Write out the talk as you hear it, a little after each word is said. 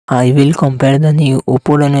I will compare the new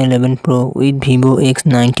Oppo Reno 11 Pro with Vivo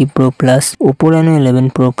X90 Pro Plus. Oppo Reno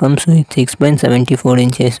 11 Pro comes with 6.74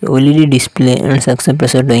 inches OLED display and success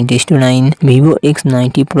ratio 20:9. Vivo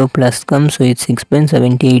X90 Pro Plus comes with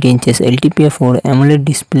 6.78 inches LTPS4 AMOLED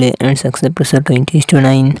display and success ratio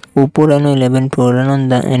 20:9. Oppo Reno 11 Pro run on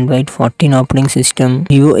the Android 14 operating system.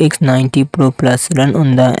 Vivo X90 Pro Plus run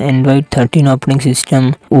on the Android 13 operating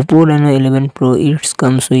system. Oppo Reno 11 Pro it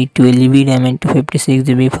comes with 12GB RAM and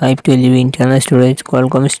 256GB 512GB internal storage,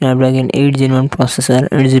 Qualcomm Snapdragon 8 Gen 1 processor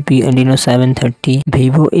and GPU Adreno 730.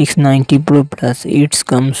 Vivo X90 Pro Plus it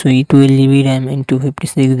comes with 12GB RAM and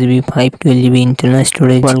 256GB 512GB internal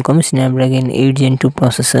storage, Qualcomm Snapdragon 8 Gen 2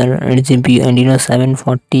 processor and GPU Adreno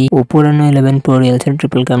 740. Oppo Reno 11 Pro real set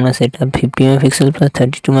triple camera setup 50MP plus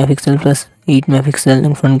 32MP plus 8MP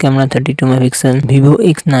and front camera 32MP. Vivo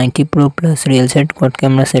X90 Pro Plus real set quad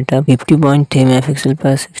camera setup 50.3MP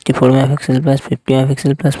plus 64MP plus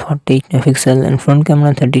 50MP plus 48MP and front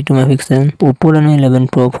camera 32MP. Oppo Reno 11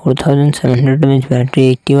 Pro 4700mAh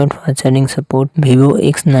battery 80W fast charging support. Vivo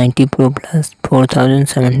X90 Pro Plus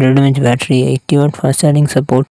 4700mAh battery 80W fast charging support.